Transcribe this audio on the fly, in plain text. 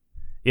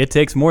It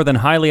takes more than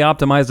highly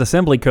optimized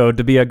assembly code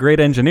to be a great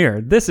engineer.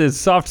 This is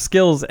Soft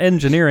Skills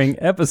Engineering,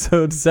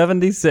 episode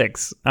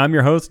 76. I'm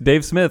your host,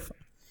 Dave Smith.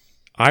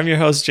 I'm your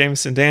host,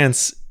 Jamison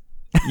Dance.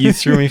 You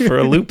threw me for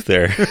a loop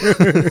there.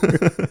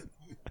 I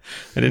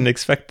didn't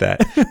expect that.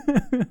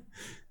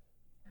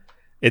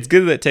 It's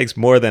good that it takes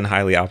more than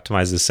highly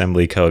optimized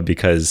assembly code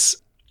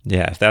because,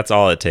 if that's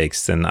all it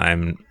takes, then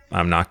I'm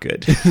not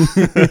good.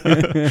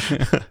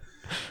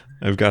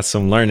 I've got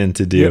some learning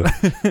to do.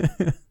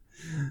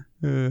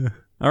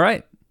 All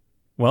right.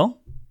 Well,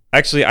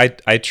 actually,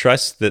 I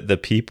trust that the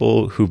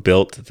people who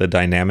built the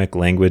dynamic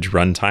language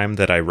runtime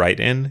that I write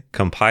in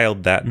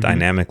compiled that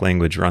dynamic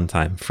language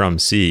runtime from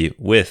C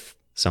with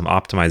some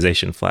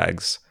optimization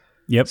flags.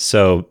 Yep.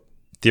 So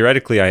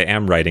theoretically, I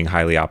am writing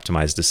highly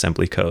optimized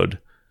assembly code.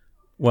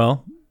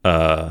 Well,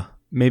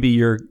 maybe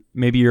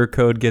your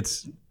code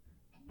gets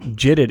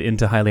jitted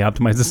into highly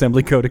optimized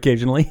assembly code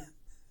occasionally.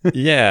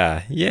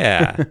 Yeah.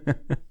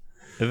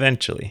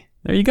 Eventually.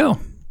 There you go.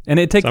 And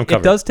it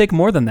does take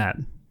more than that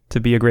to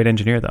be a great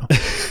engineer, though.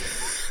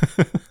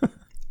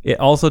 It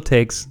also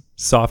takes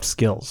soft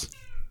skills.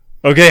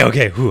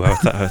 Okay. Ooh, I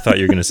thought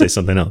you were going to say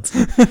something else.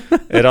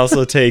 It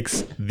also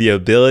takes the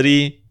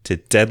ability to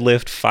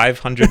deadlift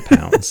 500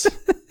 pounds.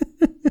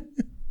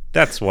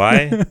 That's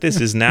why this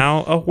is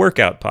now a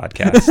workout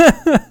podcast.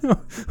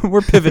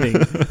 We're pivoting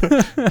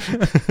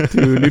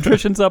to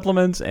nutrition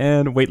supplements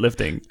and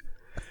weightlifting.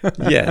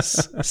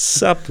 Yes,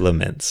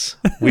 supplements.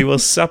 We will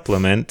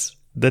supplement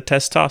the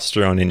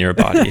testosterone in your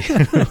body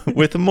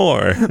with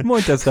more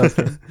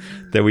testosterone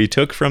that we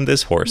took from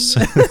this horse.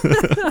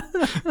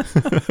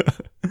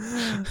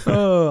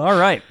 Oh, all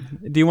right.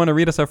 Do you want to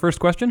read us our first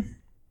question?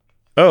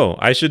 Oh,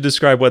 I should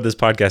describe what this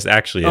podcast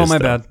actually is. Oh, my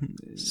bad.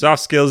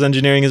 Soft Skills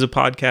Engineering is a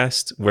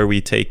podcast where we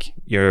take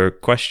your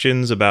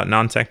questions about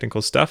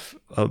non-technical stuff,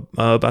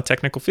 about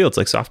technical fields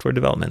like software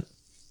development.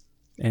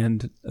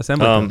 And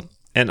assembly.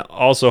 And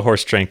also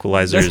horse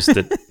tranquilizers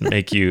that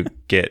make you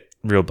get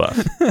real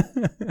buff.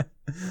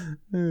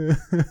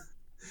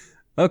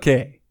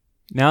 Okay.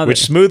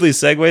 Which smoothly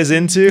segues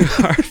into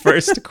our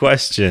first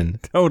question.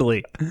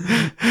 Totally.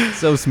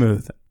 So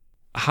smooth.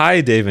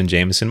 Hi, Dave and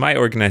Jamison. My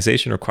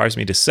organization requires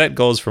me to set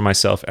goals for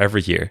myself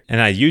every year,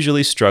 and I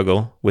usually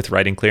struggle with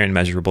writing clear and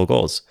measurable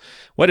goals.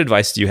 What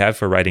advice do you have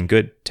for writing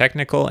good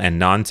technical and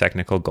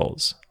non-technical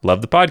goals?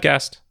 Love the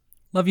podcast.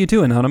 Love you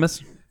too,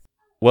 Anonymous.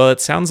 Well,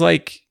 it sounds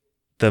like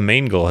the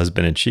main goal has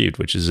been achieved,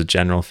 which is a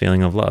general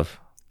feeling of love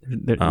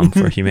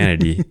for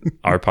humanity,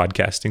 our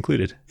podcast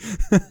included.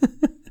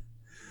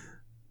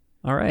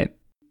 All right.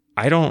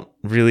 I don't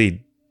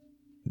really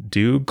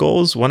do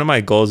goals. One of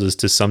my goals is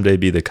to someday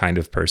be the kind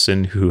of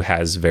person who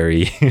has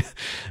very,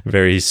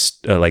 very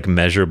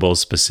measurable,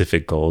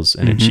 specific goals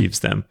and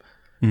achieves them.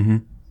 Mm-hmm.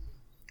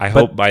 I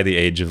hope by the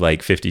age of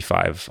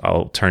 55,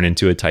 I'll turn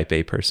into a type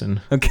A person.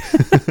 Okay.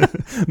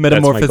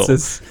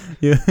 Metamorphosis.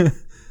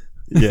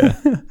 Yeah.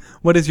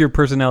 What is your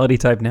personality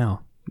type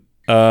now?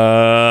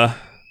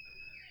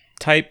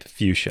 Type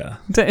fuchsia.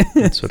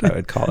 That's what I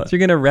would call it. So you're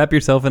going to wrap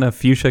yourself in a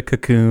fuchsia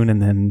cocoon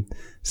and then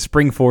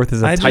spring forth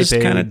as a type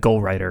A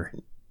goal writer.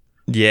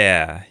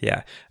 Yeah.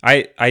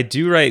 I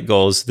do write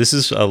goals. This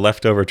is a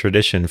leftover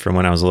tradition from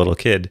when I was a little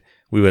kid.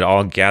 We would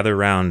all gather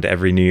around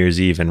every New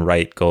Year's Eve and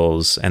write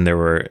goals. And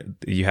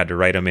you had to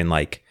write them in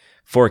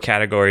 4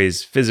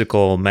 categories: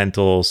 physical,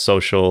 mental,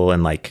 social,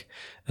 and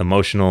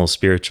emotional,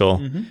 spiritual.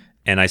 Mm-hmm.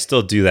 And I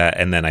still do that,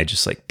 and then I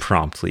just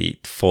promptly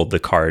fold the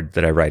card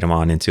that I write them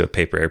on into a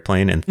paper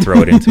airplane and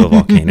throw it into a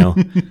volcano.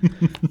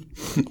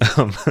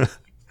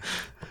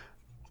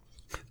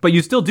 But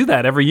you still do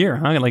that every year,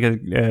 huh? Like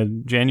a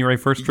January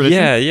 1st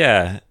tradition?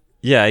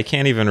 Yeah, I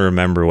can't even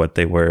remember what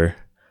they were.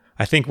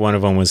 I think one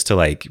of them was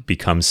to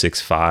become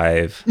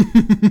 6'5",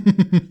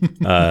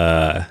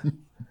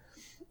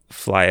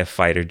 fly a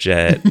fighter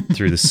jet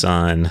through the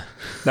sun.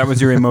 That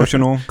was your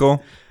emotional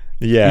goal?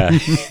 Yeah.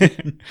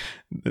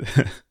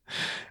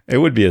 It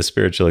would be a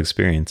spiritual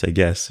experience, I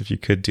guess, if you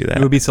could do that.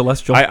 It would be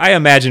celestial. I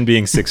imagine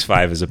being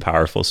 6'5" is a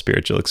powerful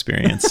spiritual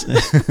experience.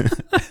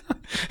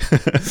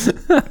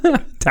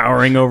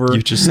 Towering over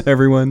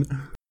everyone.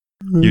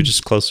 You're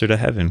just closer to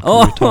heaven.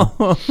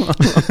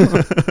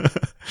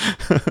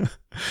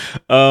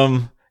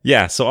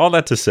 Yeah, so all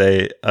that to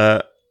say,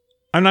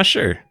 I'm not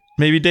sure.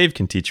 Maybe Dave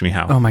can teach me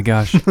how. Oh my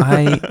gosh.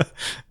 I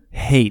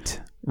hate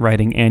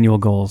writing annual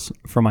goals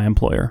for my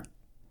employer.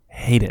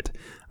 Hate it.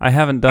 I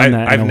haven't done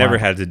that. I've never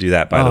had to do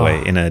that, by the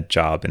way, in a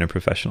job, in a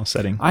professional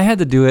setting. I had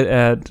to do it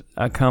at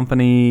a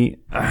company,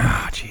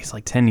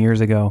 10 years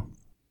ago.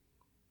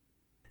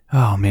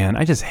 Oh man,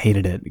 I just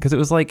hated it because it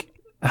was I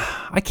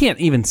can't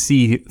even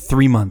see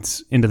 3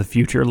 months into the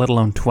future, let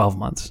alone 12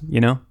 months, you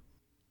know?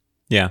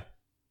 Yeah.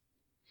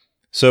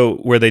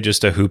 So were they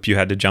just a hoop you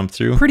had to jump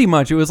through? Pretty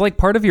much. It was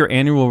part of your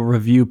annual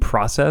review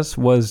process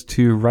was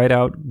to write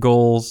out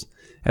goals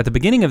at the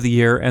beginning of the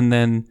year and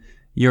then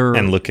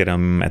and look at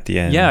them at the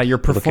end. Yeah, your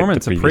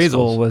performance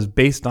appraisal was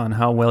based on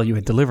how well you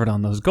had delivered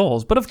on those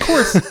goals. But of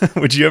course...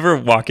 Would you ever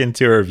walk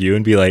into a review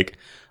and be like,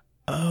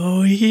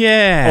 oh,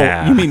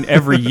 yeah. Oh, you mean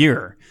every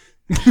year?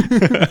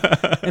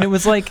 And it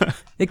was like,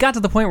 it got to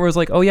the point where it was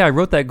like, oh yeah, I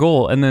wrote that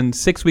goal. And then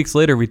 6 weeks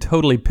later, we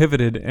totally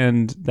pivoted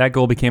and that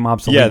goal became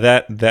obsolete.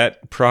 Yeah,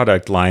 that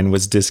product line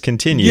was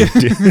discontinued.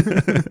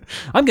 Yeah.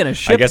 I'm going to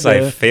ship I guess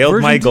I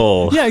failed my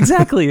goal. Yeah,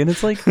 exactly. And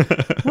it's like,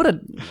 what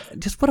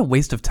a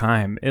waste of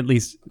time, at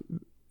least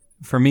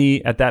for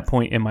me at that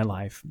point in my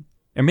life.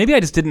 And maybe I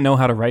just didn't know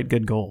how to write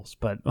good goals,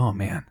 but oh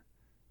man,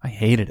 I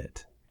hated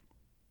it.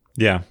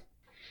 Yeah.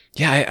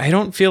 Yeah, I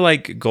don't feel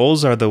like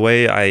goals are the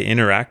way I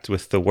interact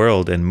with the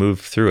world and move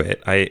through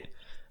it. I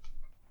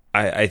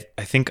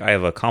think I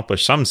have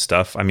accomplished some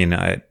stuff. I mean,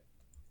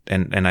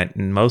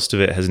 most of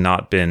it has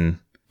not been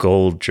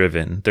goal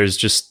driven. There's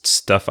just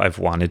stuff I've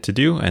wanted to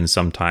do, and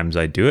sometimes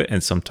I do it,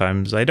 and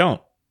sometimes I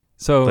don't.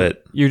 So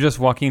you're just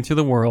walking through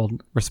the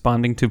world,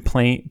 responding to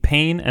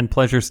pain and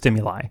pleasure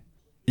stimuli.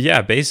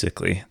 Yeah,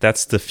 basically.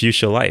 That's the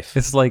fuchsia life.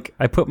 It's like,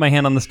 I put my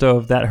hand on the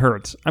stove, that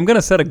hurts. I'm going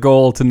to set a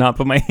goal to not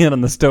put my hand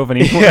on the stove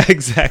anymore. Yeah,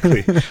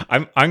 exactly.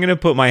 I'm going to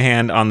put my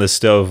hand on the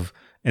stove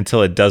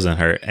until it doesn't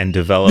hurt and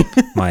develop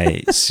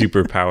my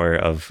superpower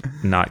of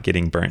not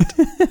getting burnt.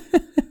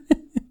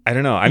 I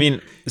don't know. I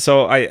mean,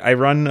 so I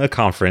run a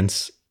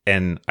conference,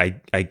 and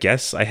I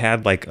guess I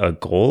had like a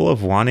goal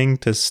of wanting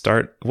to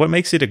start. What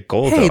makes it a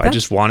goal, though? I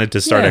just wanted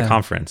to start a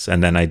conference,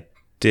 and then I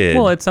did.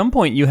 Well, at some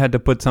point you had to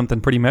put something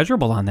pretty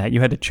measurable on that.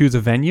 You had to choose a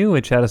venue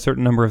which had a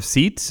certain number of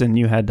seats, and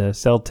you had to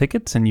sell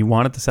tickets, and you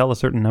wanted to sell a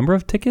certain number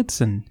of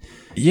tickets, and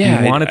you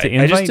wanted to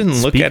invite I just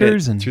didn't look at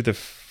it and through the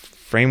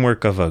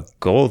framework of a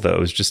goal, though. It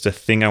was just a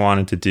thing I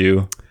wanted to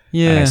do.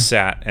 Yeah. And I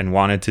sat and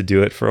wanted to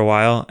do it for a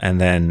while, and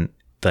then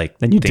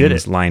you did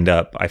it. Lined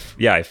up. I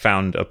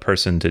found a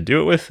person to do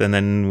it with, and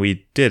then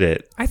we did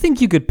it. I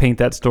think you could paint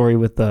that story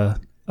with a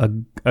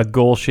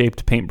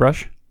goal-shaped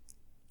paintbrush.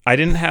 I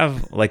didn't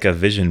have like a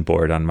vision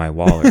board on my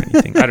wall or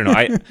anything. I don't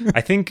know. I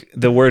think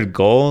the word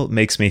goal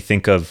makes me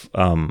think of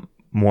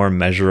more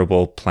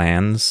measurable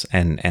plans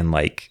and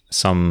like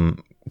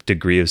some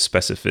degree of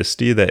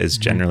specificity that is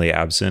generally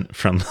absent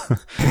from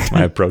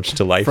my approach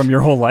to life. From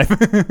your whole life.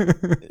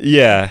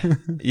 Yeah.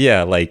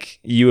 Like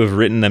you have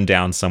written them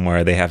down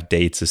somewhere. They have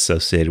dates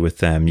associated with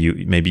them.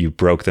 Maybe you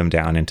broke them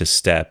down into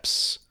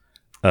steps.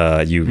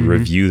 You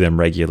review them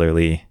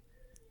regularly.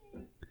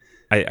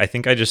 I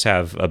think I just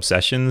have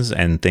obsessions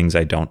and things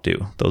I don't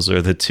do. Those are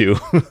the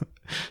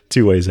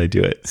two ways I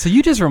do it. So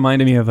you just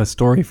reminded me of a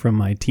story from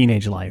my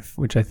teenage life,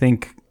 which I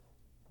think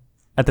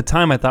at the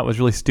time I thought was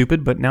really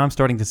stupid, but now I'm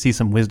starting to see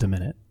some wisdom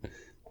in it.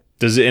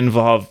 Does it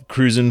involve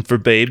cruising for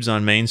babes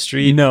on Main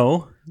Street?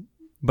 No,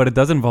 but it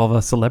does involve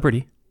a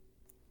celebrity.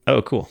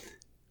 Oh, cool.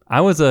 I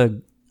was a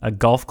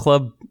golf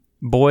club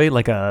boy,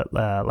 like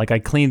I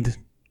cleaned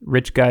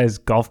rich guys'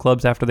 golf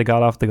clubs after they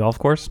got off the golf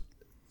course.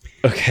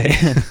 Okay.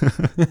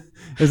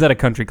 It was at a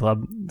country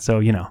club, so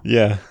you know.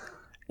 Yeah.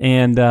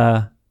 And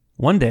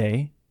one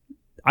day,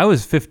 I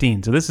was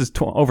 15, so this is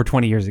over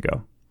 20 years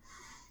ago.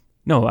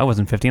 No, I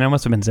wasn't 15. I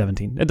must have been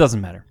 17. It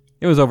doesn't matter.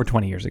 It was over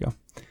 20 years ago.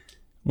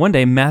 One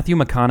day, Matthew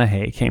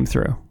McConaughey came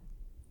through.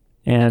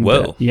 And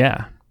whoa.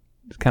 Yeah,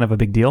 it's kind of a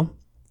big deal.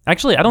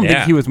 Actually, I don't think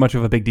he was much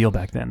of a big deal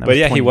back then. But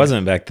yeah, he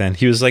wasn't back then.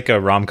 He was like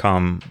a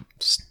rom-com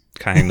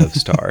kind of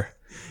star.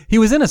 He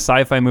was in a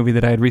sci-fi movie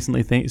that I had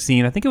recently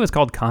seen. I think it was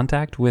called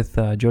Contact with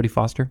Jodie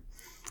Foster.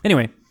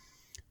 Anyway,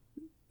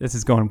 this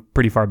is going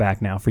pretty far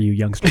back now for you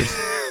youngsters.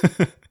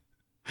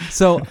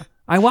 So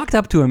I walked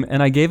up to him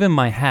and I gave him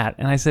my hat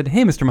and I said,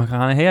 "Hey, Mr.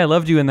 McConaughey, I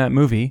loved you in that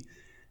movie.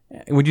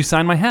 Would you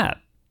sign my hat?"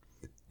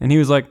 And he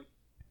was like,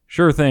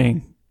 "Sure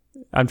thing."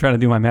 I'm trying to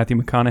do my Matthew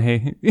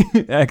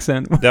McConaughey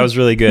accent. That was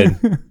really good.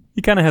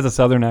 He kind of has a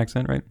southern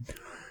accent, right?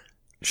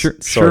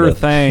 Sure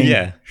thing.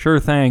 Yeah. Sure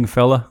thing,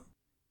 fella.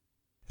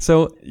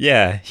 So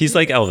yeah, he's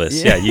like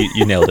Elvis. Yeah,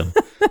 you nailed him.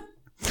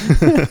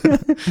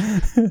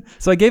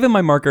 So I gave him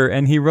my marker,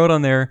 and he wrote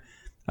on there,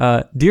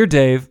 "Dear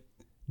Dave,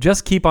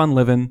 just keep on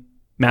living,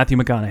 Matthew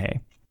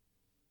McConaughey."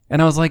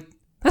 And I was like,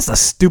 that's the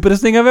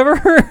stupidest thing I've ever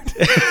heard.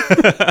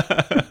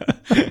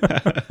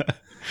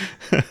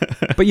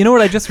 But you know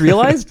what I just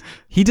realized?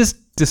 He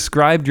just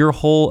described your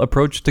whole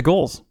approach to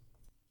goals.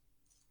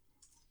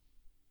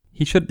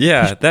 He should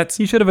have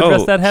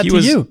addressed that hat to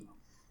you.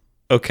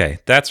 Okay,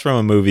 that's from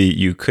a movie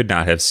you could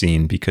not have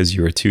seen because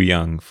you were too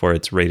young for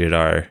its rated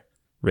R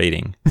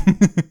rating.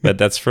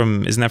 But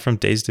isn't that from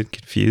Dazed and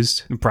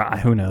Confused?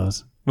 Who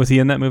knows? Was he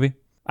in that movie?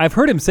 I've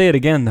heard him say it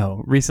again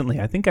though recently.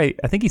 I think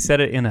he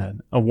said it in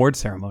an award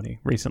ceremony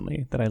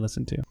recently that I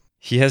listened to.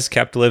 He has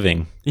kept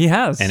living. He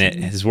has. And it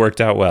has worked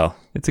out well.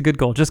 It's a good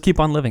goal. Just keep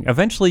on living.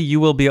 Eventually you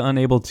will be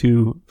unable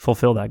to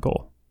fulfill that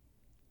goal.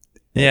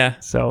 Yeah.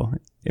 So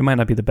it might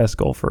not be the best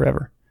goal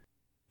forever.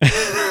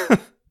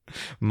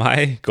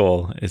 My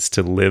goal is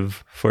to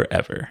live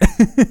forever.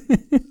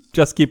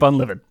 Just keep on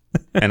living.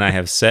 And I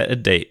have set a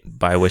date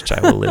by which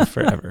I will live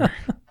forever.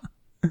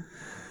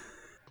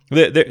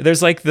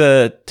 There's like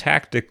the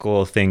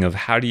tactical thing of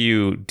how do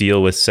you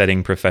deal with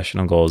setting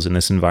professional goals in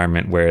this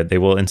environment where they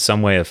will in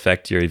some way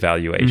affect your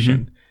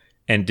evaluation. Mm-hmm.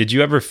 And did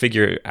you ever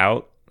figure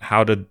out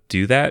how to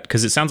do that?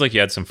 Because it sounds like you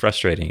had some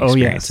frustrating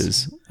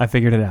experiences. Oh, yes. I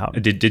figured it out.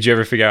 Did you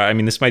ever figure out? I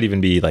mean, this might even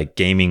be like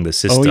gaming the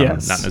system,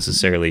 yes. not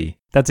necessarily.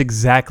 That's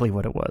exactly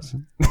what it was.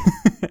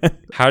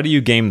 How do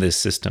you game this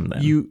system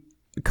then?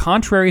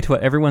 Contrary to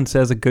what everyone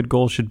says a good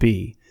goal should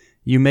be,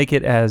 you make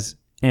it as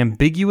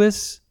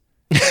ambiguous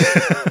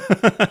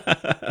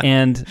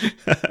and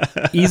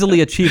easily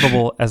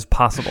achievable as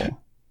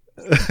possible.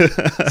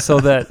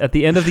 So that at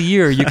the end of the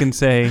year, you can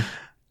say,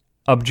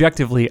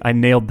 objectively, I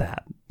nailed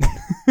that.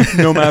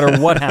 No matter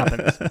what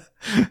happens.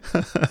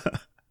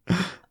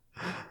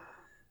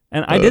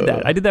 And I did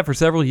that. I did that for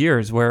several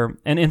years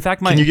and in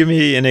fact, Can you give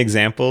me an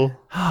example?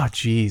 Oh,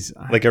 geez.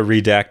 Like a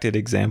redacted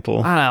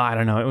example? I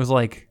don't know. It was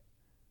like,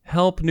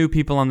 help new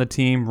people on the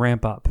team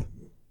ramp up.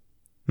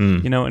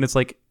 You know, and it's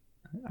like,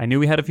 I knew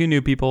we had a few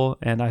new people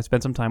and I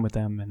spent some time with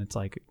them and it's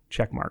like,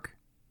 check mark,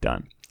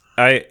 done.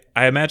 I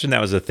imagine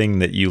that was a thing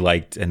that you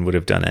liked and would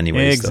have done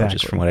anyways, exactly. though,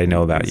 just from what I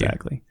know about you.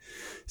 Exactly.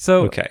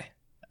 So, okay.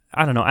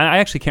 I don't know. I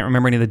actually can't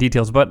remember any of the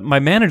details, but my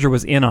manager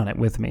was in on it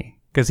with me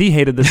because he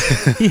hated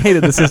this. He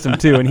hated the system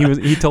too, and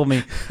he told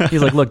me,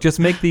 he's like, look, just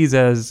make these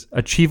as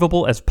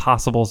achievable as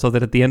possible, so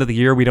that at the end of the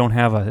year we don't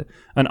have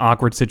an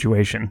awkward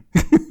situation.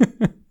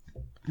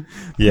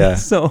 Yeah.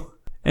 So,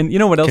 and you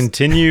know what else?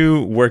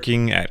 Continue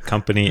working at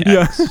company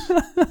X.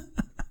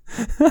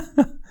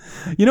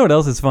 You know what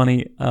else is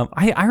funny?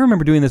 I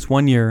remember doing this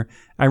one year.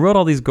 I wrote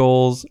all these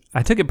goals.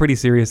 I took it pretty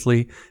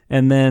seriously,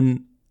 and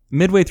then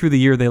midway through the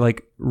year, they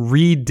like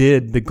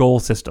redid the goal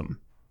system.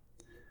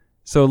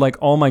 So like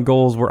all my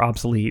goals were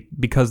obsolete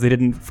because they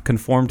didn't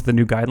conform to the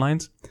new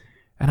guidelines.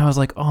 And I was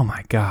like, oh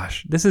my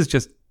gosh, this is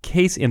just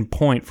case in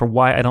point for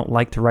why I don't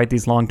like to write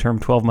these long-term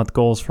 12-month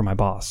goals for my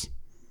boss.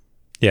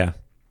 Yeah.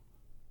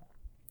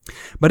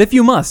 But if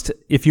you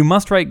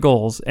must write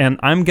goals, and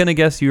I'm going to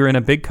guess you're in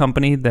a big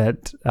company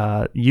that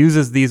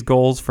uses these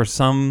goals for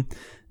some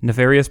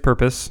nefarious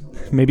purpose,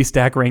 maybe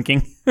stack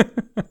ranking.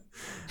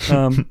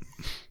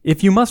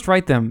 If you must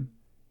write them,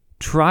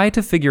 try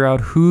to figure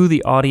out who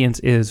the audience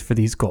is for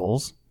these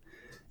goals.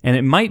 And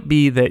it might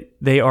be that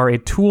they are a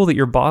tool that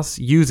your boss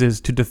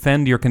uses to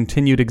defend your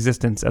continued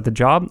existence at the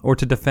job or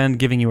to defend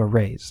giving you a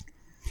raise.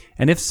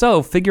 And if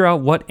so, figure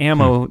out what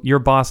ammo your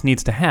boss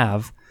needs to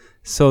have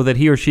so that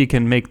he or she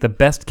can make the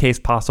best case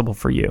possible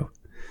for you.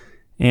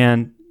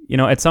 And, you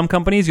know, at some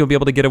companies, you'll be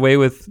able to get away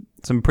with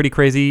some pretty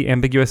crazy,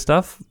 ambiguous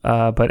stuff.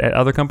 But at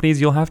other companies,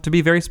 you'll have to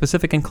be very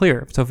specific and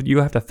clear. So you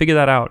have to figure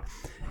that out.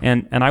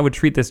 And I would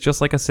treat this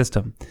just like a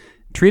system.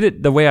 Treat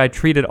it the way I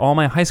treated all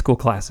my high school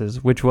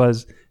classes, which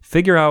was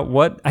figure out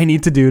what I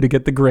need to do to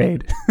get the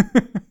grade.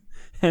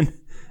 and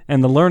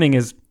the learning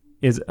is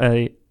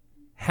a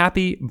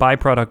happy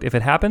byproduct if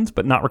it happens,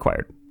 but not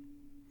required.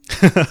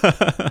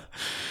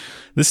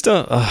 This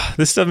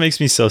stuff makes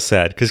me so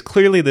sad because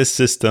clearly this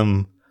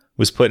system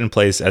was put in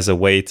place as a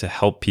way to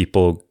help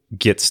people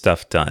get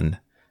stuff done.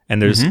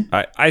 And there's,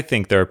 I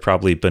think there are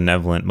probably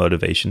benevolent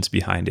motivations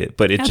behind it,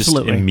 but it just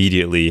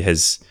immediately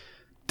has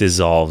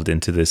dissolved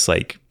into this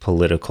like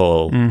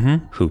political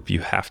hoop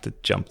you have to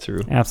jump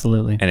through.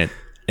 Absolutely. And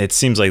it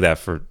seems like that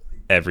for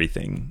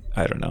everything.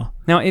 I don't know.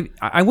 Now,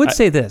 I would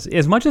say this,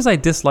 as much as I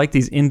dislike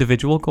these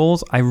individual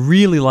goals, I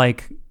really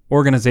like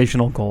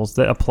organizational goals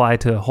that apply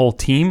to a whole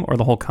team or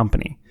the whole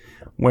company,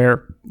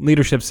 where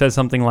leadership says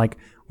something like,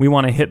 we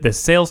want to hit this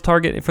sales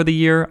target for the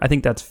year. I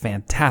think that's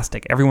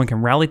fantastic. Everyone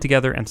can rally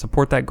together and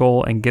support that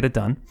goal and get it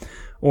done.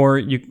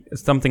 Or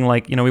something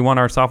like, you know, we want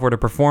our software to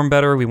perform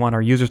better. We want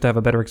our users to have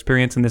a better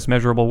experience in this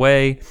measurable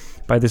way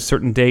by this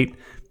certain date.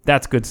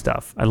 That's good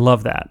stuff. I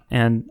love that.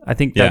 And I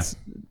think that's a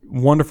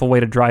wonderful way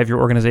to drive your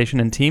organization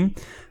and team.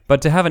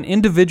 But to have an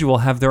individual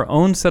have their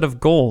own set of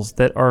goals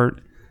that are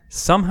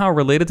somehow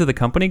related to the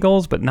company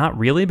goals, but not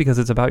really because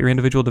it's about your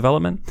individual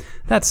development,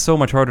 that's so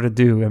much harder to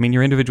do. I mean,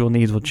 your individual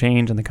needs will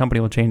change and the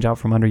company will change out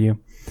from under you.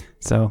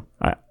 So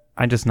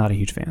I'm just not a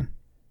huge fan.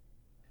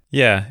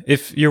 Yeah.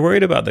 If you're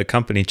worried about the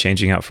company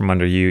changing out from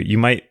under you, you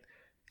might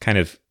kind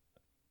of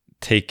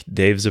take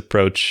Dave's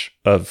approach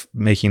of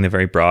making them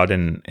very broad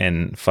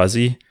and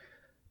fuzzy.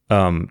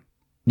 You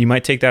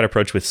might take that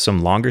approach with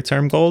some longer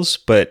term goals,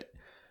 but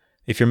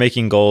if you're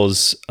making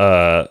goals,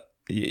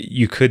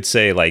 you could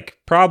say like,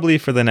 probably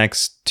for the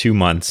next 2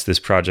 months, this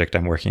project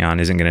I'm working on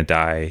isn't going to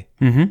die.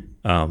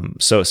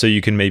 So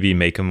you can maybe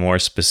make a more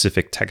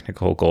specific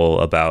technical goal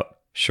about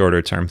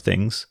shorter term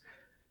things.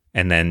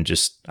 And then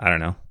just, I don't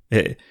know,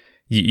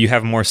 you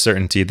have more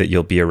certainty that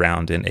you'll be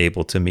around and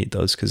able to meet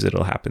those because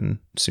it'll happen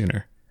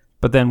sooner.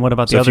 But then what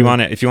about if you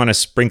want to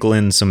sprinkle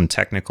in some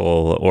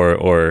technical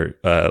or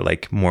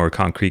like more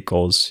concrete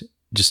goals,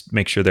 just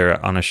make sure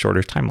they're on a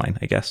shorter timeline,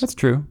 I guess. That's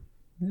true.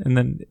 And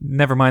then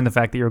never mind the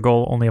fact that your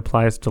goal only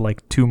applies to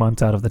like 2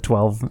 months out of the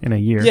 12 in a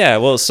year. Yeah,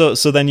 well, so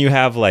then you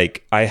have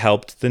like, I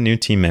helped the new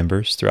team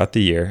members throughout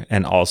the year,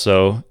 and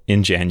also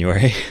in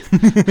January,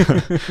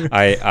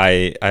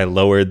 I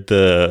lowered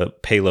the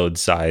payload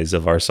size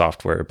of our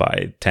software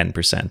by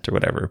 10% or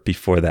whatever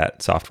before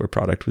that software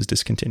product was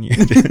discontinued.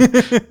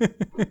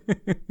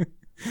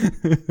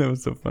 That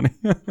was so funny.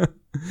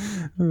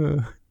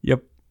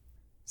 Yep.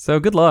 So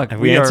good luck.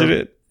 Have we answered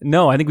it?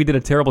 No, I think we did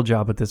a terrible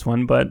job at this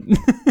one, but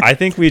I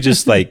think we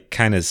just like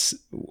kind of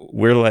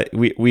we're like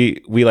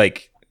we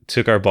like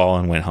took our ball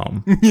and went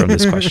home from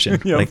this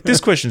question. Yep. Like, this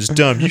question's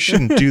dumb. You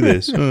shouldn't do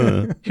this.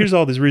 Here's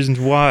all these reasons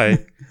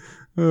why.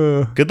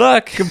 Good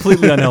luck.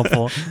 Completely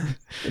unhelpful.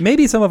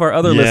 Maybe some of our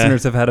other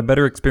listeners have had a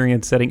better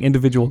experience setting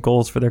individual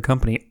goals for their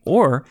company,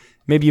 or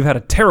maybe you've had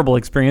a terrible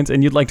experience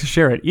and you'd like to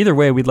share it. Either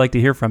way, we'd like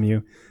to hear from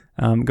you.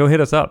 Go hit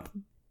us up.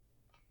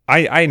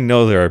 I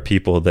know there are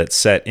people that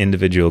set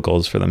individual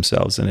goals for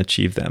themselves and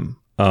achieve them.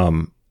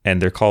 And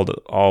they're called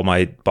all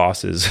my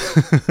bosses.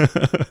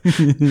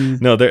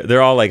 No,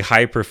 they're all like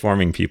high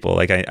performing people.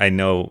 Like I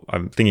know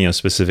I'm thinking of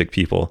specific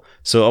people.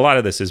 So a lot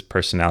of this is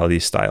personality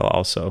style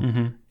also.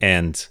 Mm-hmm.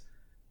 And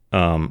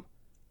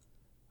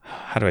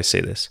how do I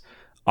say this?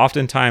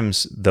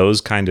 Oftentimes those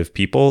kind of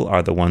people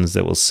are the ones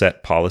that will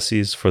set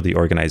policies for the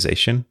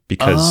organization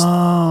because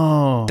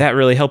that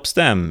really helps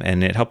them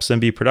and it helps them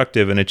be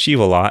productive and achieve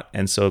a lot.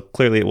 And so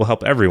clearly it will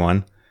help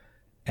everyone.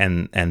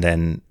 And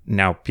then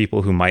now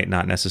people who might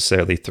not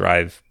necessarily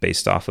thrive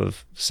based off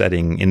of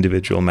setting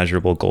individual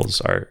measurable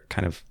goals are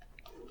kind of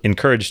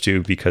encouraged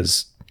to,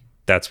 because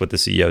that's what the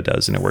CEO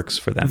does and it works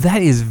for them.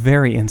 That is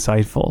very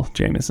insightful,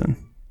 Jamison.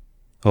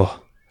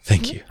 Oh,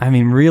 thank you. I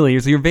mean, really,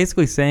 so you're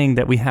basically saying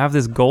that we have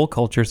this goal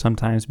culture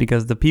sometimes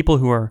because the people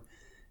who are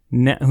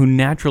who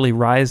naturally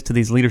rise to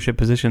these leadership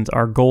positions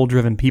are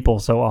goal-driven people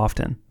so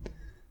often.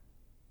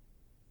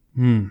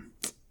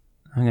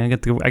 I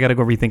got to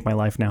go rethink my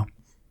life now.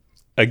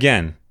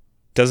 Again,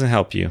 doesn't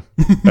help you.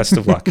 Best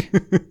of luck.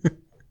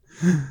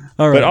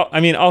 All right. But I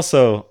mean,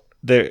 also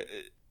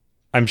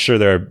I'm sure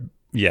there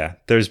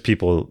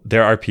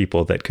are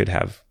people that could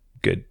have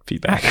good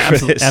feedback for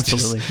this.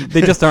 Absolutely.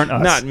 They just aren't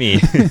us. Not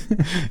me.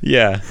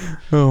 Yeah.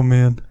 Oh,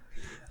 man.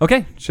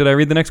 Okay. Should I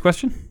read the next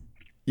question?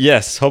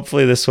 Yes.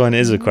 Hopefully this one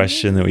is a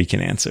question that we can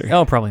answer.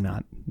 Oh, probably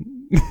not.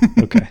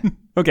 Okay.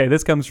 Okay.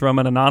 This comes from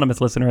an anonymous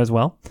listener as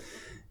well.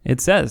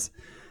 It says,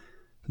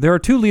 there are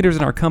 2 leaders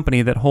in our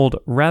company that hold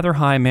rather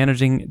high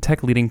managing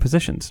tech leading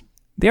positions.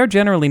 They are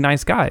generally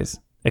nice guys,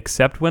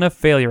 except when a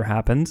failure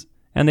happens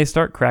and they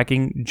start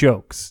cracking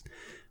jokes.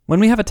 When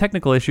we have a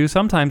technical issue,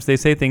 sometimes they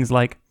say things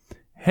like,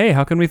 hey,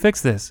 how can we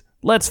fix this?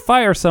 Let's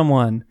fire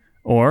someone.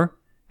 Or,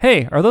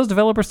 hey, are those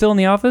developers still in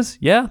the office?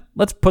 Yeah,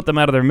 let's put them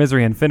out of their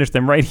misery and finish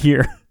them right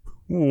here.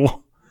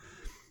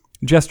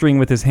 Gesturing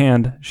with his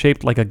hand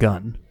shaped like a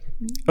gun.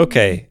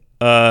 Okay,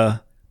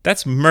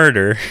 that's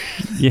murder.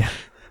 Yeah.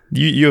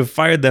 You have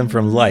fired them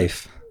from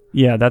life.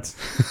 Yeah, that's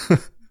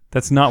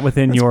not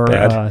within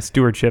your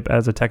stewardship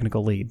as a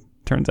technical lead,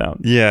 turns out.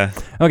 Yeah.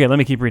 Okay, let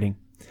me keep reading.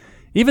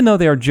 Even though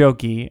they are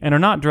jokey and are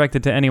not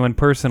directed to anyone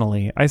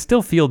personally, I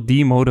still feel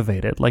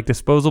demotivated, like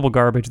disposable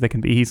garbage that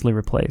can be easily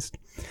replaced.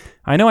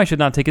 I know I should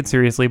not take it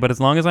seriously, but as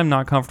long as I'm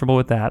not comfortable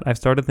with that, I've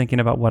started thinking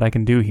about what I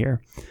can do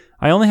here.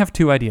 I only have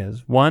 2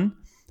 ideas. 1,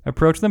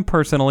 approach them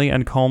personally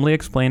and calmly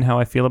explain how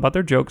I feel about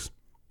their jokes.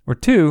 Or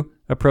 2,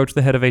 approach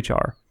the head of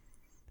HR.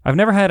 I've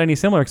never had any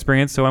similar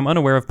experience, so I'm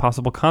unaware of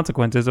possible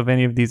consequences of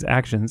any of these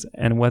actions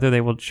and whether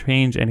they will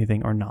change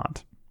anything or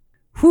not.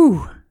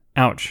 Whew.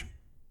 Ouch.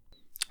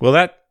 Well,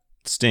 that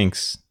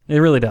stinks. It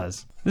really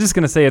does. I'm just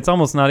going to say it's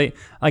almost not...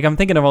 like, I'm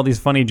thinking of all these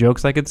funny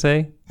jokes I could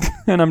say,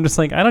 and I'm just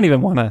like, I don't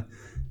even want to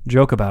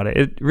joke about it.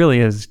 It really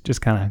is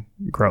just kind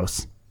of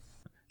gross.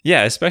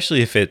 Yeah,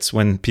 especially if it's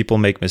when people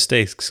make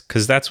mistakes,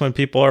 because that's when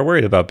people are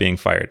worried about being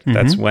fired.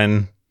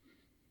 Mm-hmm.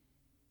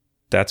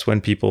 That's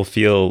when people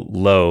feel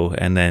low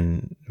and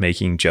then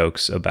making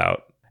jokes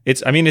about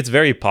it's. I mean, it's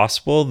very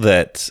possible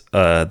that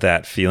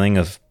that feeling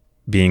of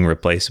being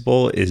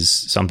replaceable is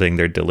something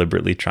they're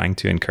deliberately trying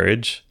to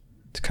encourage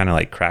to kind of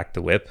like crack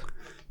the whip.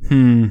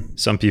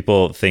 Some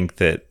people think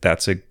that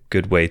that's a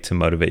good way to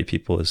motivate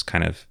people, is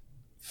kind of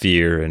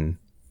fear and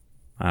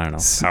I don't know,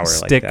 power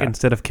stick like that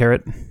instead of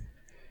carrot.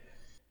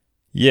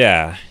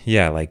 Yeah,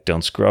 like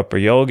don't screw up or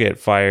you'll get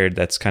fired.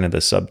 That's kind of the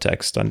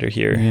subtext under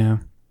here. Yeah.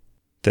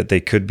 That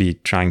they could be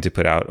trying to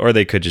put out, or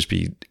they could just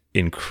be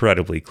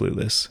incredibly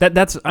clueless.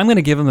 That's I'm going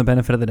to give them the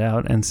benefit of the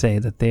doubt and say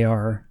that they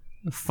are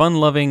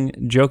fun-loving,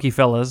 jokey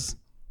fellas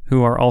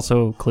who are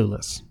also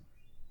clueless.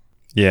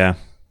 Yeah.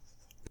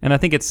 And I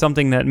think it's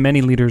something that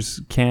many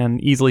leaders can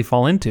easily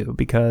fall into,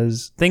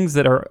 because things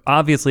that are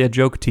obviously a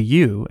joke to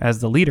you as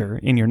the leader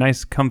in your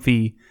nice,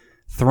 comfy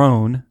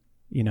throne,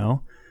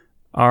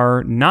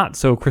 are not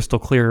so crystal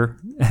clear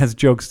as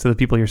jokes to the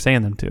people you're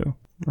saying them to,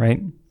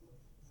 right?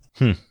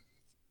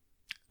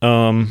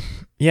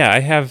 Yeah, I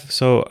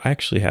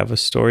actually have a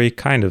story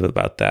kind of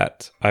about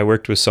that. I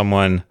worked with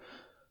someone,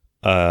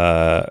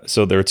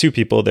 so there were 2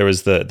 people. There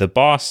was the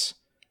boss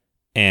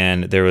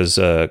and there was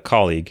a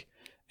colleague,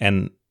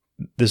 and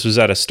this was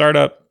at a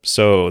startup.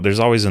 So there's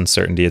always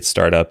uncertainty at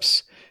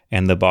startups,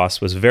 and the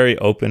boss was very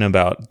open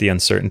about the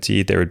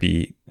uncertainty. There would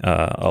be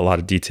a lot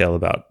of detail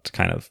about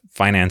kind of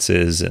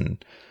finances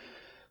and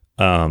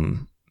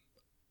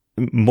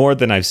more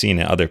than I've seen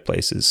in other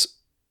places,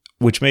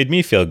 which made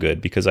me feel good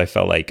because I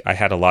felt like I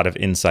had a lot of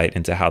insight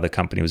into how the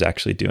company was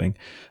actually doing.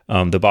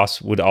 The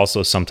boss would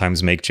also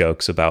sometimes make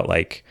jokes about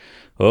like,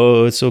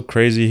 oh, it's so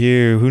crazy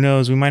here. Who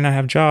knows? We might not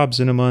have jobs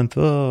in a month.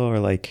 Oh, or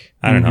like,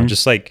 I don't know,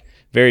 just like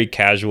very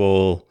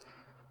casual,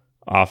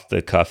 off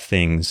the cuff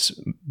things.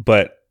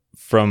 But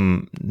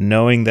from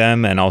knowing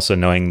them and also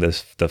knowing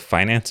the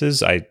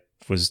finances, I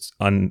was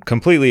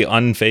completely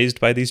unfazed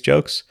by these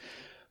jokes.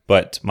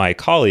 But my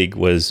colleague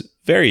was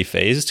very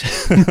fazed,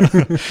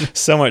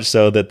 so much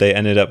so that they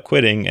ended up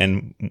quitting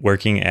and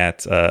working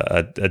at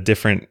a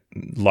different,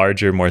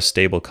 larger, more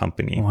stable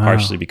company,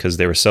 partially because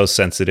they were so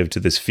sensitive to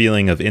this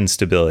feeling of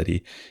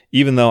instability,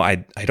 even though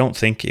I don't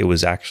think it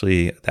was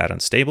actually that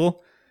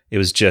unstable. It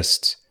was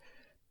just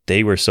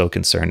they were so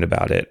concerned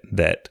about it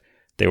that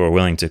they were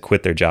willing to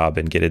quit their job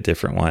and get a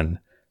different one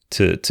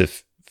to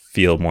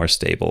feel more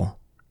stable.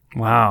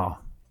 Wow.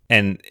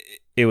 And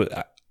it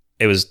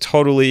was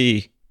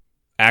totally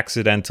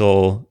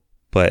accidental,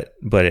 but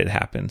it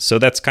happened. So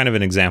that's kind of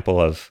an example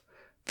of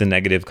the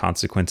negative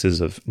consequences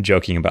of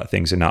joking about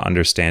things and not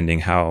understanding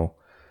how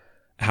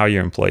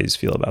your employees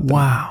feel about them.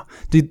 Wow.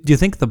 Do you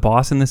think the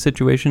boss in this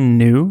situation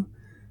knew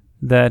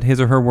that his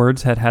or her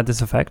words had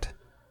this effect?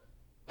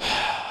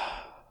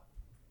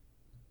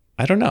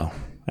 I don't know,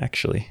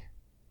 actually.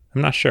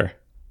 I'm not sure.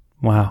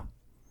 Wow.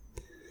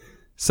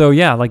 So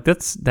yeah, like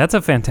that's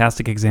a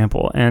fantastic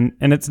example. And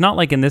it's not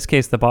like in this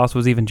case the boss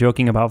was even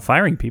joking about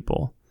firing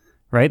people,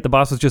 right? The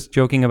boss was just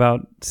joking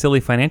about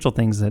silly financial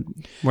things that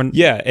weren't...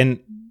 Yeah,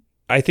 and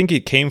I think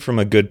it came from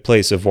a good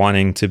place of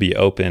wanting to be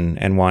open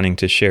and wanting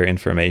to share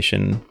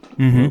information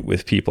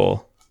with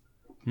people.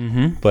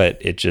 Mm-hmm. But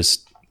it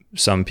just,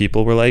 some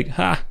people were like,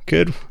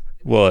 good.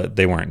 Well,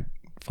 they weren't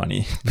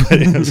funny,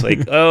 but it was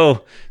like,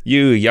 oh,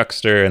 you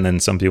yuckster. And then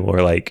some people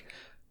were like,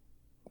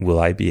 will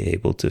I be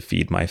able to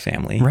feed my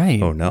family?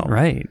 Right. Oh, no.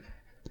 Right.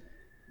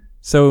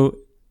 So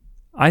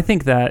I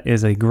think that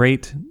is a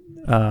great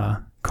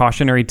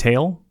cautionary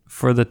tale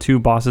for the two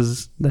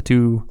bosses, the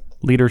two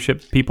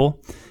leadership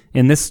people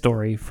in this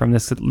story from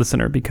this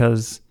listener,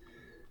 because,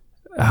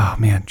 oh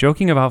man,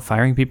 joking about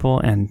firing people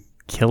and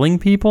killing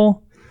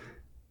people,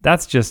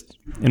 that's just,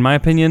 in my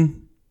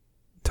opinion,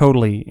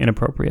 totally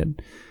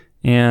inappropriate.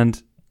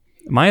 And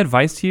my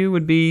advice to you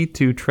would be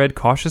to tread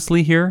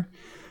cautiously here,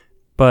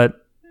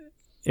 but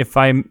if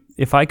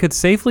I could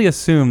safely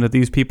assume that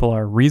these people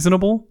are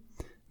reasonable,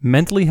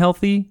 mentally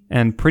healthy,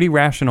 and pretty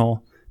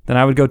rational, then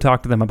I would go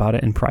talk to them about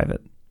it in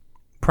private.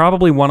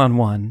 Probably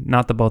one-on-one,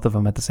 not the both of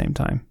them at the same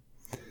time.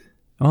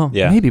 Oh,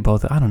 yeah. Maybe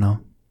both. I don't know.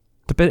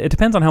 It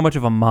depends on how much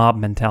of a mob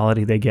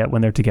mentality they get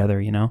when they're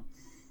together, you know?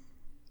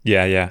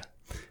 Yeah, yeah.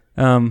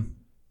 And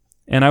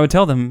I would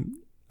tell them,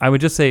 I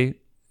would just say,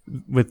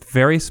 with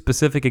very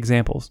specific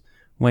examples,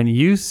 when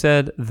you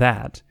said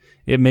that,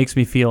 it makes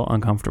me feel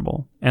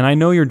uncomfortable. And I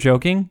know you're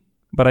joking,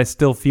 but I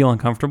still feel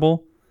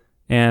uncomfortable.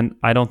 And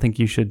I don't think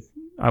you should.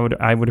 I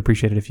would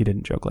appreciate it if you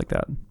didn't joke like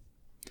that.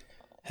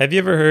 Have you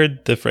ever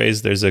heard the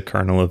phrase, there's a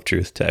kernel of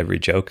truth to every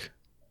joke?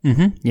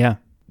 Mm-hmm. Yeah.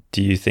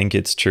 Do you think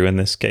it's true in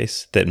this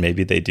case that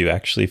maybe they do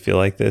actually feel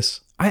like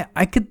this?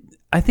 I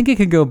think it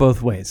could go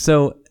both ways.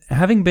 So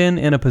having been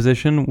in a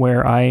position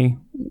where I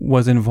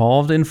was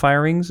involved in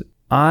firings,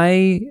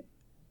 I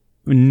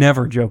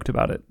never joked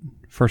about it,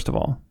 first of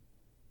all.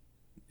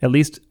 At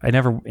least I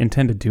never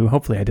intended to.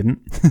 Hopefully I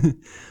didn't.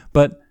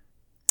 But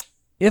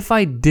if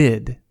I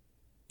did,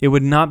 it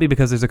would not be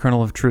because there's a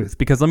kernel of truth.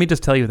 Because let me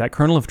just tell you, that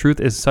kernel of truth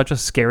is such a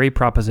scary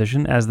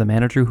proposition as the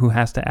manager who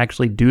has to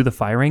actually do the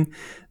firing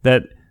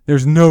that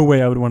there's no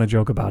way I would want to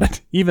joke about it.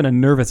 Even a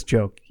nervous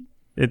joke.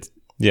 It's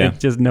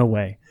just no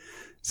way.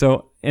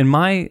 So in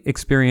my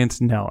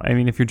experience, no. I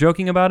mean, if you're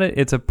joking about it,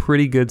 it's a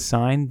pretty good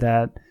sign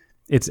that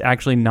it's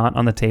actually not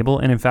on the table.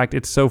 And in fact,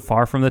 it's so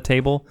far from the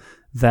table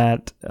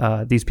that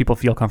these people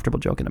feel comfortable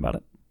joking about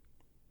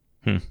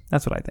it.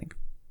 That's what I think.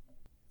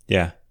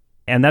 Yeah.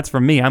 And that's for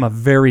me. I'm a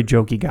very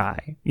jokey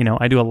guy. You know,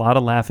 I do a lot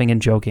of laughing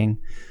and joking.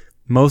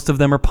 Most of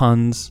them are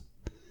puns.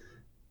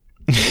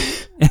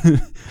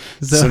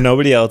 So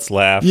nobody else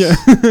laughs. Yeah.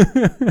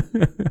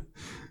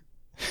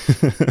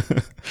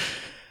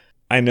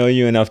 I know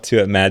you enough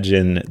to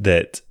imagine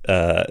that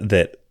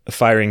that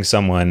firing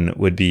someone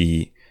would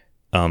be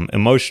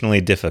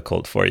emotionally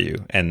difficult for you,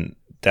 and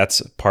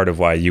that's part of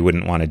why you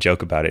wouldn't want to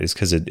joke about it, is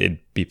because it'd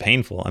be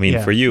painful. I mean,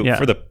 for you,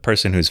 for the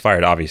person who's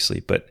fired,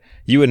 obviously, but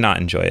you would not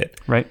enjoy it.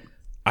 Right.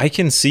 I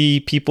can see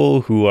people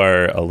who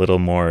are a little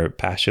more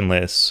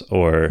passionless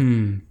or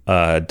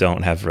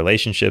don't have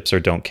relationships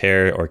or don't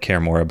care or care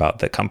more about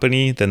the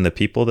company than the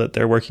people that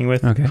they're working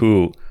with,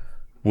 who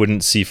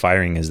wouldn't see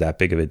firing as that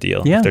big of a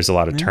deal. Yeah. If there's a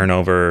lot of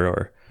turnover,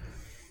 or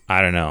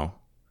I don't know,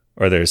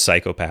 or there's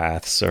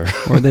psychopaths,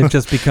 or they've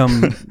just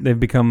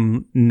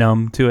become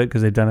numb to it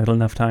because they've done it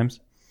enough times.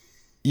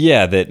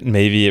 Yeah, that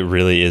maybe it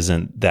really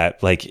isn't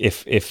that, like,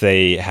 if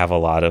they have a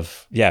lot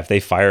of, if they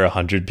fire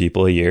 100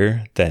 people a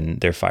year, then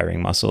their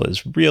firing muscle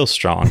is real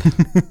strong.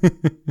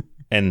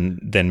 And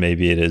then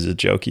maybe it is a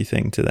jokey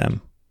thing to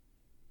them.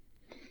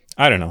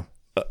 I don't know.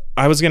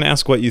 I was going to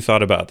ask what you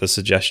thought about the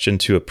suggestion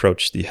to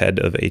approach the head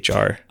of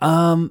HR.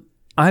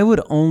 I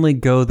would only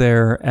go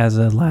there as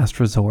a last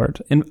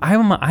resort. And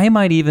I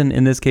might even,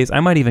 in this case,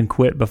 I might even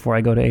quit before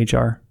I go to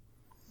HR.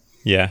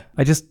 Yeah.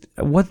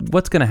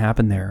 What's going to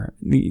happen there?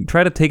 You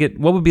try to take it.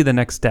 What would be the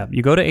next step?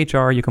 You go to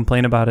HR, you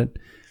complain about it,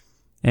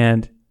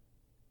 and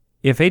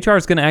if HR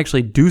is going to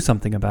actually do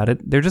something about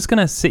it, they're just going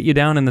to sit you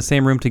down in the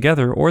same room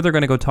together, or they're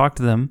going to go talk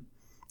to them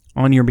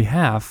on your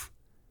behalf,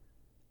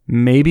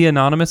 maybe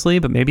anonymously,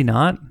 but maybe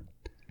not.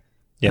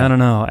 Yeah. I don't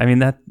know. I mean,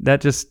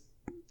 that just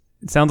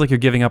it sounds like you're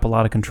giving up a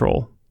lot of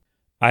control.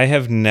 I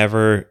have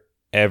never,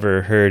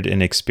 ever heard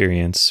an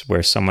experience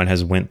where someone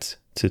has went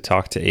to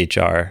talk to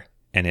HR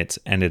and it's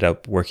ended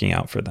up working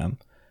out for them.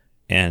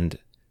 And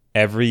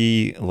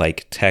every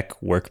like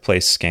tech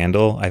workplace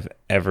scandal I've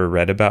ever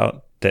read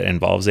about that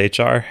involves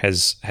HR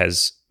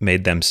has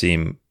made them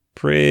seem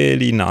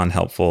pretty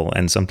non-helpful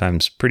and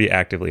sometimes pretty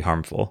actively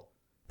harmful.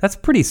 That's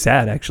pretty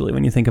sad, actually,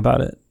 when you think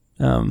about it.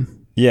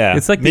 Yeah,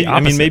 it's like the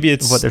opposite maybe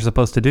it's of what they're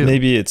supposed to do.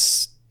 Maybe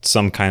it's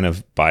some kind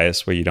of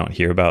bias where you don't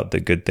hear about the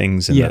good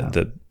things and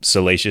the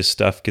salacious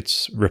stuff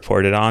gets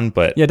reported on.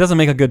 But yeah, it doesn't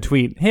make a good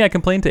tweet. Hey, I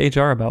complained to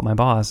HR about my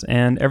boss,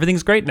 and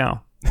everything's great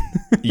now.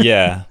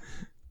 Yeah,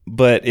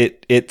 but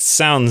it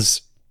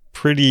sounds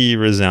pretty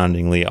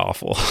resoundingly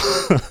awful.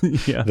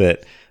 Yeah.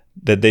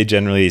 That they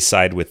generally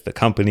side with the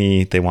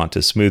company. They want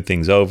to smooth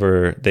things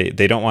over.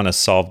 They don't want to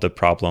solve the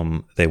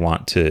problem. They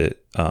want to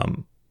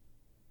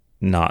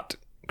not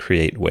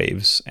create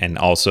waves and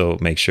also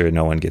make sure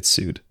no one gets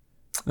sued.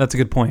 That's a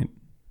good point.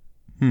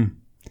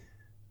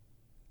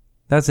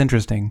 That's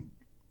interesting.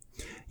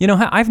 You know,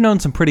 I've known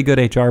some pretty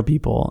good HR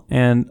people,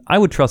 and I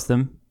would trust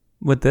them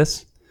with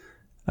this.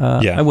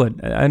 Yeah, I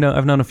would.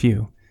 I've known a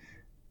few.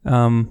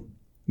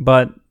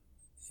 But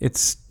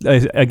it's,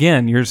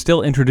 again, you're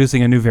still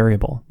introducing a new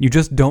variable. You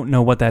just don't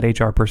know what that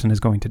HR person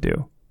is going to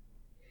do.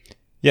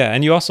 Yeah,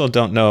 and you also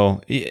don't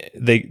know,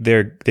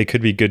 they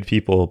could be good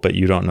people, but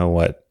you don't know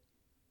what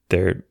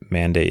their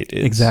mandate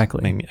is.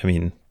 Exactly. I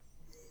mean,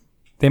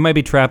 they might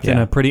be trapped in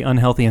a pretty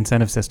unhealthy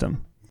incentive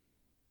system.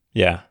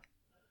 Yeah.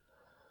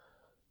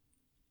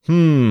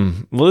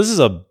 Well, this is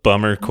a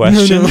bummer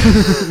question.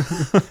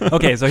 No.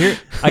 Okay, so here,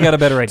 I got a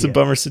better idea. It's a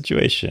bummer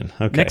situation.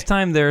 Okay. Next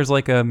time there's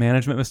like a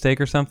management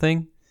mistake or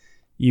something,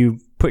 you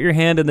put your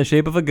hand in the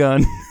shape of a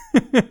gun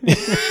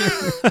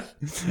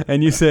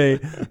and you say,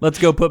 let's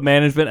go put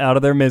management out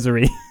of their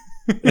misery.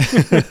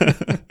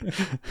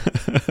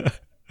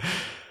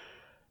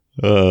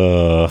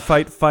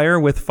 Fight fire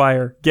with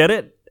fire. Get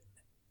it?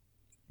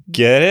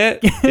 Get it?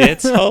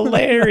 It's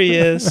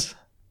hilarious.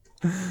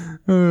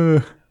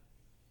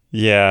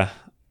 Yeah,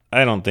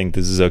 I don't think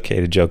this is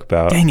okay to joke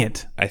about. Dang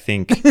it. I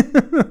think...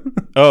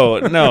 Oh,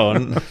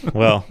 no.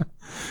 Well,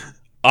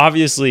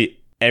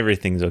 obviously,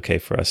 everything's okay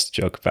for us to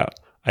joke about.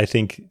 I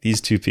think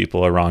these two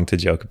people are wrong to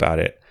joke about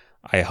it.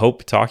 I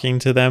hope talking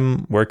to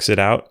them works it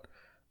out.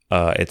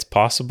 It's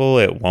possible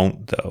it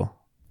won't, though.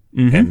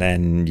 Mm-hmm. And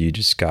then you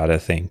just gotta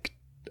think,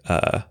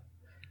 I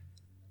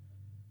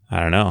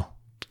don't know.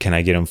 Can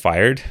I get him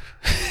fired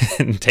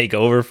and take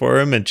over for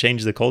him and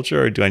change the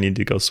culture? Or do I need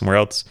to go somewhere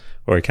else?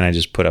 Or can I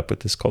just put up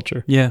with this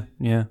culture? Yeah.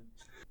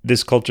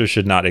 This culture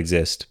should not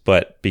exist,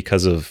 but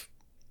because of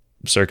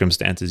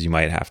circumstances, you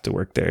might have to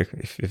work there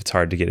if it's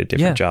hard to get a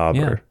different job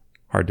or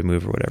hard to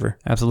move or whatever.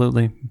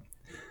 Absolutely.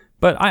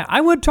 But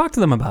I would talk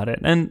to them about it.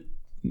 And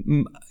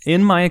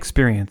in my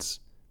experience,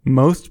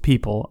 most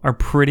people are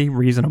pretty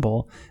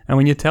reasonable. And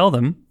when you tell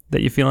them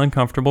that you feel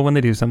uncomfortable when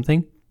they do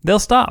something, they'll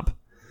stop.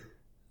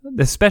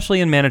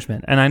 Especially in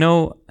management. And I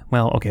know,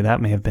 well, okay,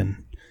 that may have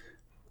been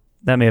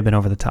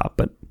over the top,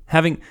 but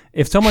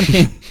if someone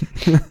came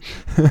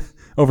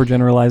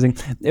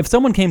overgeneralizing, if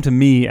someone came to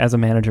me as a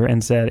manager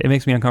and said, it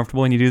makes me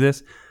uncomfortable when you do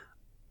this,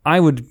 I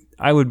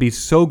would be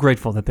so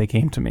grateful that they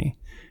came to me,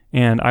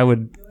 and I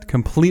would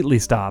completely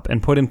stop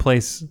and put in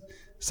place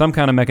some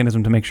kind of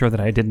mechanism to make sure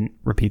that I didn't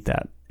repeat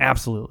that.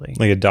 Absolutely.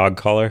 Like a dog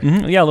collar?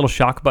 Mm-hmm. Yeah, a little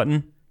shock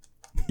button.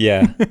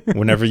 Yeah.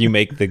 Whenever you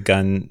make the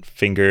gun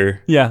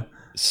finger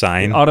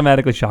sign. It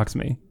automatically shocks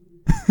me.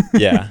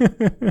 Yeah.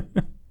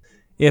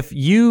 If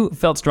you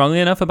felt strongly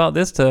enough about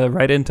this to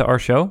write into our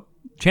show,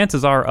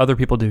 chances are other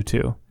people do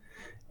too.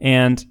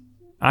 And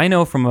I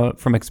know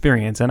from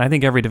experience, and I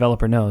think every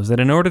developer knows, that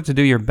in order to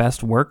do your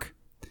best work,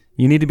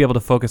 you need to be able to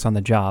focus on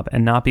the job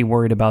and not be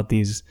worried about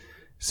these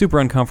super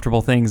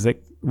uncomfortable things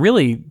that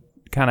really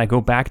kind of go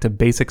back to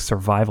basic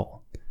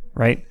survival,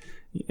 right?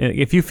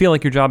 If you feel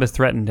like your job is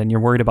threatened and you're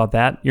worried about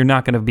that, you're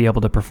not going to be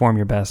able to perform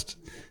your best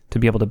to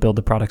be able to build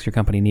the products your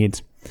company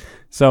needs.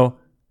 So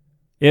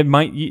you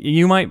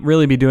might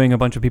really be doing a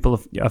bunch of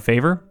people a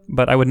favor,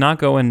 but I would not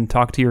go and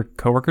talk to your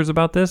coworkers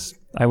about this.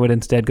 I would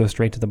instead go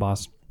straight to the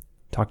boss,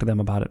 talk to them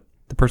about it,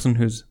 the person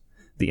who's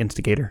the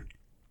instigator.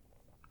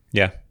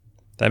 Yeah,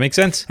 that makes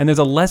sense. And there's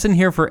a lesson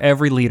here for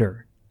every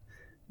leader.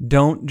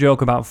 Don't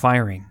joke about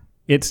firing.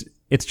 It's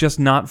just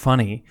not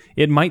funny.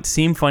 It might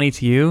seem funny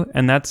to you,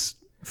 and that's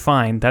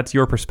fine. That's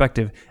your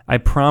perspective. I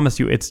promise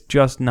you, it's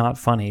just not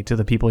funny to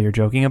the people you're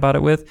joking about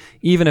it with,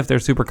 even if they're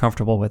super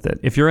comfortable with it.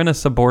 If you're in a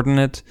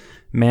subordinate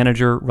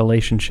manager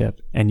relationship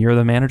and you're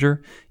the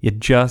manager, you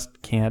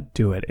just can't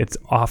do it. It's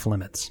off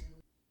limits.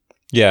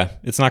 Yeah,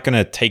 it's not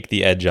going to take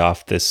the edge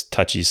off this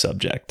touchy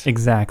subject.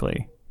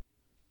 Exactly.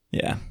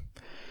 Yeah.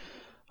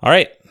 All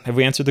right. Have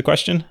we answered the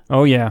question?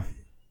 Oh yeah,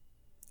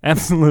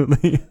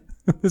 absolutely.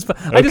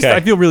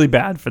 I feel really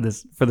bad for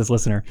this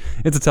listener.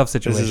 It's a tough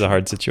situation. This is a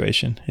hard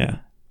situation. Yeah.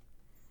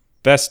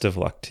 Best of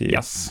luck to you.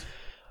 Yes.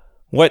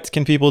 What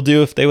can people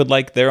do if they would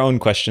like their own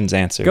questions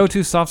answered? Go to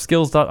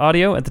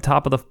softskills.audio. At the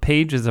top of the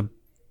page is a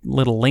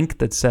little link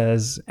that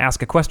says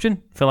ask a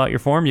question. Fill out your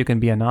form. You can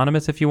be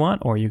anonymous if you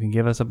want, or you can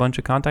give us a bunch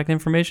of contact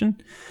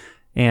information.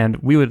 And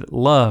we would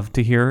love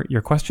to hear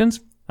your questions.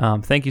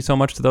 Thank you so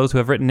much to those who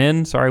have written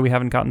in. Sorry we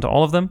haven't gotten to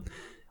all of them.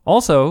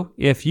 Also,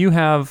 if you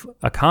have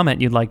a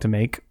comment you'd like to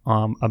make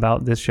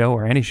about this show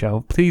or any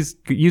show, please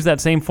use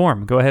that same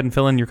form. Go ahead and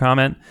fill in your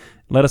comment.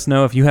 Let us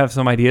know if you have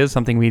some ideas,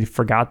 something we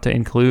forgot to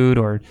include,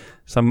 or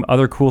some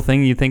other cool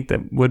thing you think that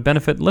would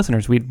benefit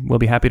listeners. We'll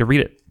be happy to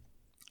read it.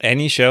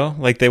 Any show?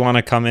 Like they want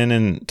to come in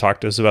and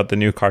talk to us about the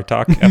new Car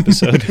Talk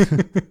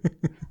episode?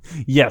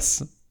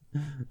 Yes.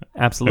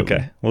 Absolutely.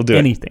 Okay, we'll do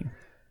anything.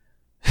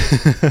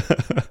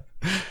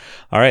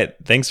 All right.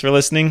 Thanks for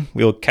listening.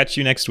 We'll catch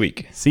you next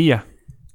week. See ya.